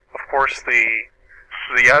course,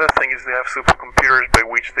 the other thing is they have supercomputers by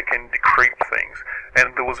which they can decrypt things.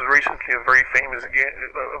 And there was recently a very famous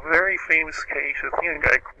case, I think a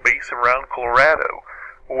guy based around Colorado,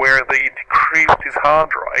 where they decrypt his hard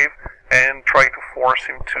drive and try to force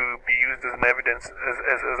him to be used as an evidence,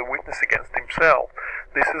 as a witness against himself.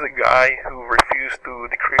 This is a guy who refused to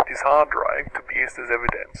decrypt his hard drive to be used as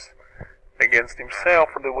evidence against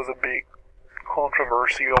himself, and there was a big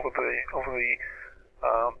controversy over the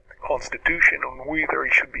Constitution on whether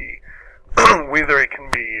he should be, whether he can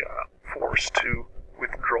be forced to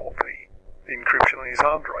withdraw the encryption on his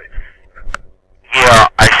hard drive. Yeah,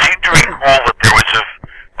 I seem to recall that there was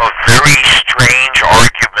a very strange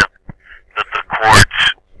argument that the courts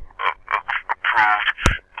approved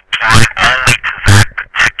applying only to that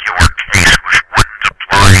particular case, which wouldn't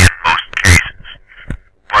apply in most cases.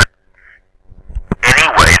 But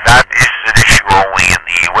anyway, that is an issue only in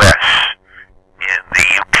the U.S. In the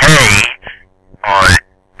UK,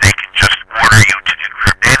 they can just order you to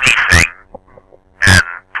decrypt anything and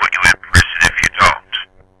put you in prison if you don't.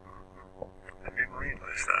 I didn't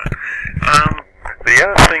realize that. The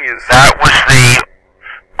other thing is... That was the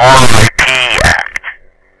RIP Act.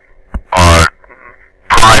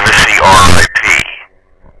 Privacy RIP.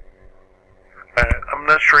 I'm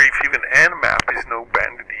not sure if even Nmap is now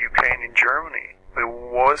banned in the UK and in Germany. There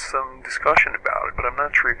was some discussion about it, but I'm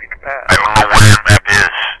not sure if it passed. I don't know what Nmap is.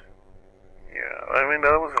 Yeah, I mean,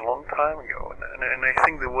 that was a long time ago, and I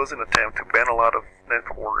think there was an attempt to ban a lot of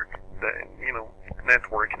network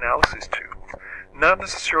analysis tools. Not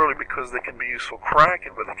necessarily because they can be used for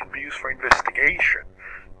cracking, but they can be used for investigation,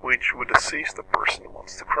 which would assist the person who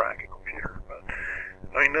wants to crack a computer. But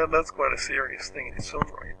I mean, that's quite a serious thing in its own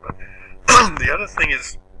right. But the other thing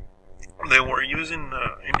is, they were using,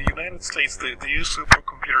 in the United States, they use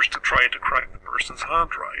supercomputers to try to crack the person's hard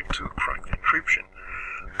drive, to crack the encryption.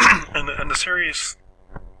 and the serious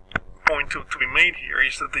point to be made here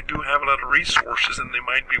is that they do have a lot of resources, and they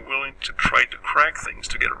might be willing to try to crack things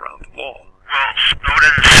to get around the law. Well,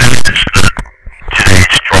 Snowden says that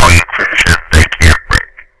today's strong encryption they can't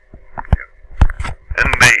break. Yeah.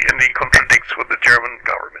 And he contradicts what the German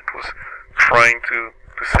government was trying to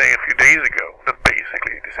say a few days ago, that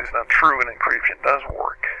basically this is not true and encryption does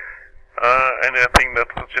work. And I think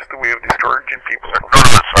that was just a way of discouraging people. No,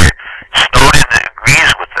 that's right. Snowden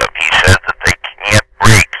agrees with them. He says that they can't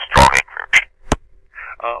break strong encryption.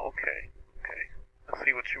 Okay. I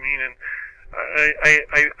see what you mean, and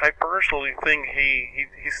I personally think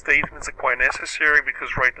his statements are quite necessary,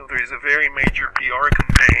 because right now there is a very major PR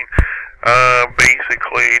campaign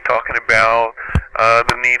basically talking about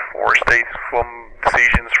the need for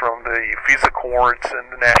decisions from the FISA courts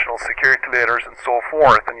and the national security letters and so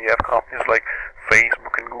forth, and you have companies like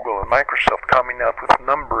Facebook and Google and Microsoft coming out with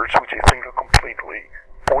numbers which I think are completely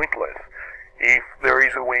pointless. If there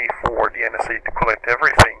is a way for the NSA to collect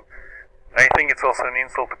everything, I think it's also an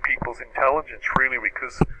insult to people's intelligence, really,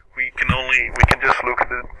 because we can just look at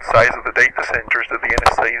the size of the data centers that the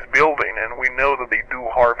NSA is building, and we know that they do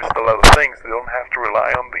harvest a lot of things. They don't have to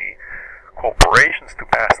rely on the corporations to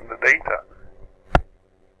pass them the data.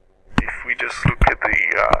 If we just look at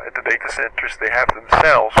the data centers they have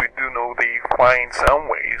themselves, we do know they find some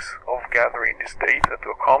ways of gathering this data to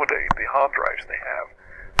accommodate the hard drives they have.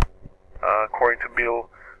 According to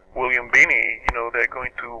William Binney, they're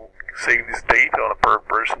going to save this data on a per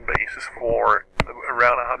person basis for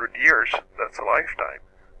around 100 years. That's a lifetime.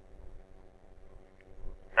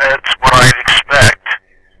 That's what I'd expect.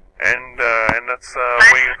 And that's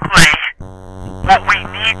basically what we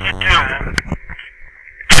need to do.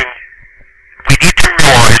 We need to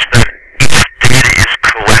realize that if data is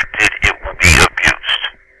collected, it will be abused.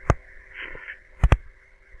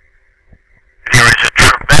 There is a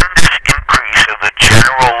tremendous increase in the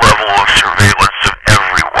general level of surveillance of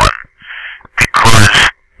everyone, because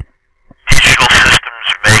digital systems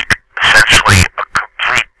make essentially a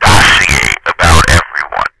complete dossier about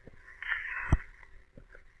everyone.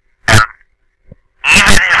 And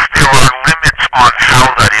even if there are limits on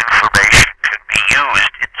how that information can be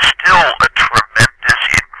used, it's still a tremendous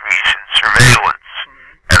increase in surveillance,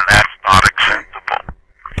 and that's not acceptable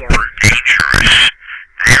or dangerous.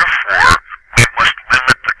 Therefore, we must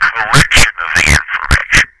limit the collection of the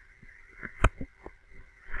information.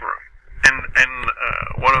 And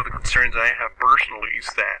one of the concerns I have personally is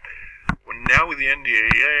that now with the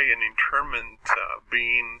NDAA and internment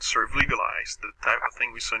being sort of legalized, the type of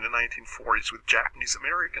thing we saw in the 1940s with Japanese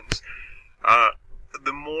Americans,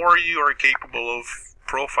 the more you are capable of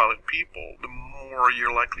profiling people, the more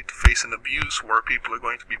you're likely to face an abuse where people are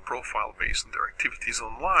going to be profiled based on their activities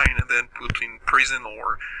online and then put in prison.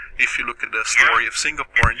 Or if you look at the story of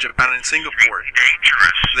Singapore and Japan and Singapore,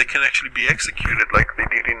 they can actually be executed like they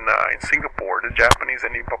did in Singapore. The Japanese,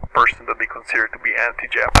 any person that they consider to be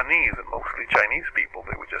anti-Japanese, and mostly Chinese people,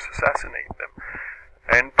 they would just assassinate them.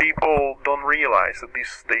 And people don't realize that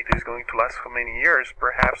this data is going to last for many years,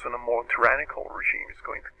 perhaps when a more tyrannical regime is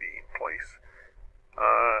going to be in place.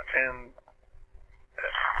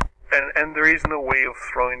 And there is no way of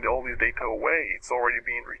throwing all this data away. It's already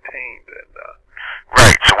being retained. And,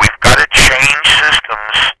 right, so we've got to change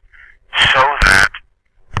systems so that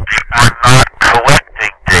they are not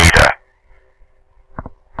collecting data,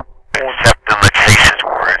 except in the cases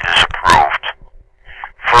where it is approved.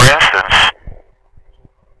 For instance,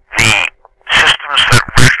 the systems that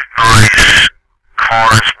recognize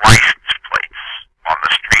cars' license plates on the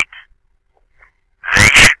street, they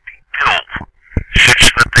should be built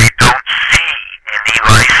such that they don't see any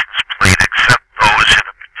license plate except those in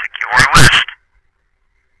a particular list.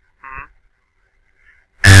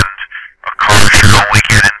 And a car should only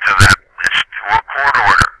get into that list through a court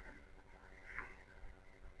order.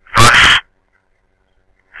 Thus,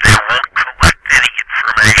 they won't collect any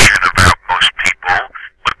information about most people,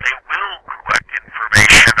 but they will collect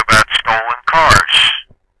information about stolen cars.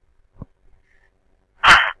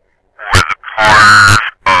 Or the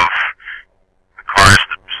cars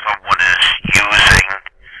that someone is using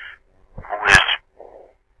who is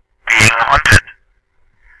being hunted.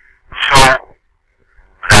 So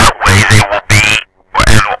that way they will be,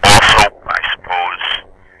 and also, I suppose,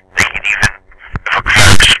 they can even, if a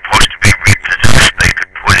car is supposed to be repossessed, they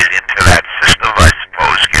could put it into that system, I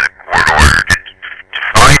suppose, get a court order to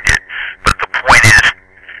find it. But the point is,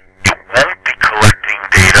 it won't be collecting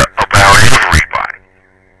data about everybody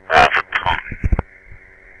all the time.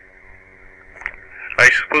 I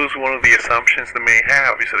suppose one of the assumptions they may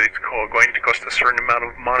have is that it's going to cost a certain amount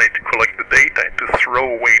of money to collect the data and to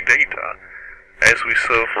throw away data. As we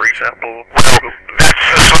saw, for example... Well, that's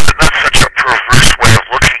such a perverse way of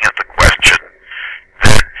looking at the question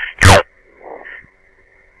that,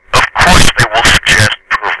 of course they will suggest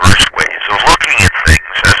perverse ways of looking at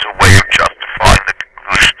things as a way of justifying the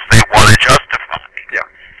conclusions they want to justify. Yeah.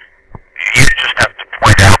 You just have to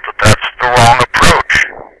point out that that's the wrong approach.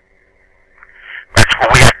 That's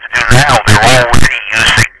what we have to do now. They're already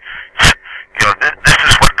using, this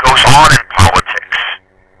is what goes on in politics.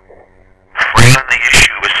 Frame the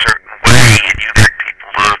issue a certain way and you get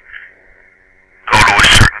people to go to a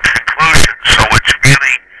certain conclusion. So it's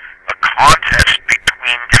really a contest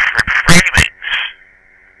between different framings.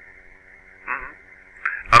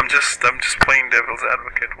 I'm just playing devil's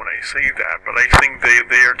advocate when I say that, but I think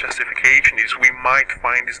their justification is we might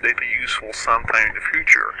find this data useful sometime in the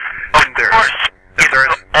future. Of course, if the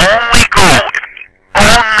only goal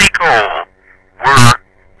were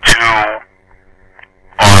to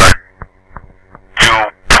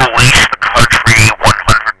police the country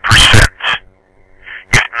 100%,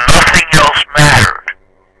 if nothing else mattered,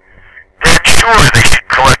 then sure, they should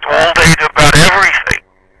collect all data about everything.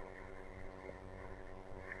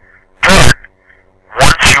 But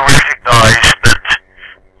once you recognize that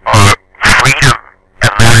freedom,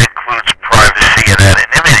 and that includes privacy and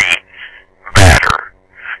anonymity, matter,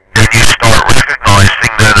 then you start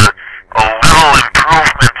recognizing that a little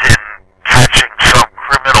improvement in catching some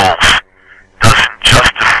criminals doesn't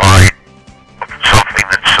justify something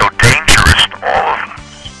that's so dangerous to all of us.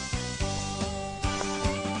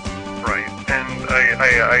 Right, and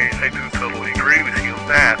I do totally agree with you on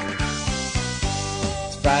that.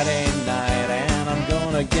 It's Friday night and I'm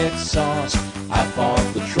gonna get sauce. I fought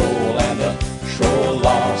the troll and the troll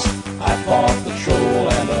lost. I fought the troll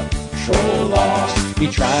and the troll lost. He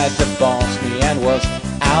tried to boss me and was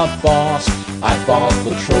outbossed. I fought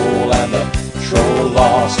the troll and the troll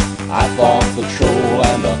lost. I fought the troll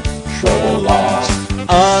and the troll lost.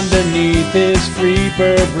 Underneath his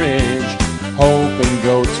Freeburg Bridge, hoping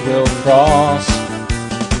goats will cross.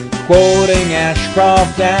 Quoting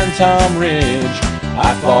Ashcroft and Tom Ridge,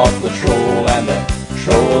 I fought the troll and the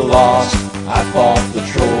troll lost. I fought the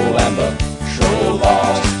troll and the troll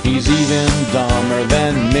lost. He's even dumber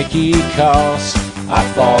than Mickey Koss. I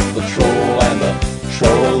fought the troll and the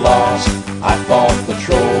troll lost. I fought the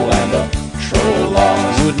troll and the troll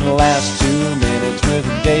lost. Wouldn't last 2 minutes with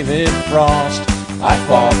David Frost. I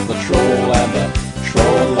fought the troll and the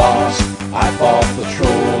troll lost. I fought the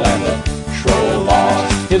troll and the troll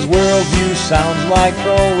lost. His worldview sounds like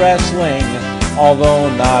pro wrestling, although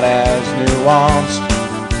not as nuanced.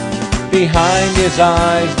 Behind his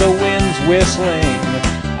eyes the wind's whistling.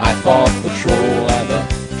 I fought the troll and the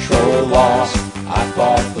troll lost.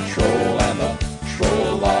 fought the troll and the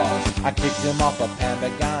troll lost. I kicked him off of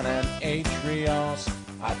Pentagon and Atrios.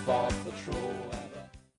 I fought the troll.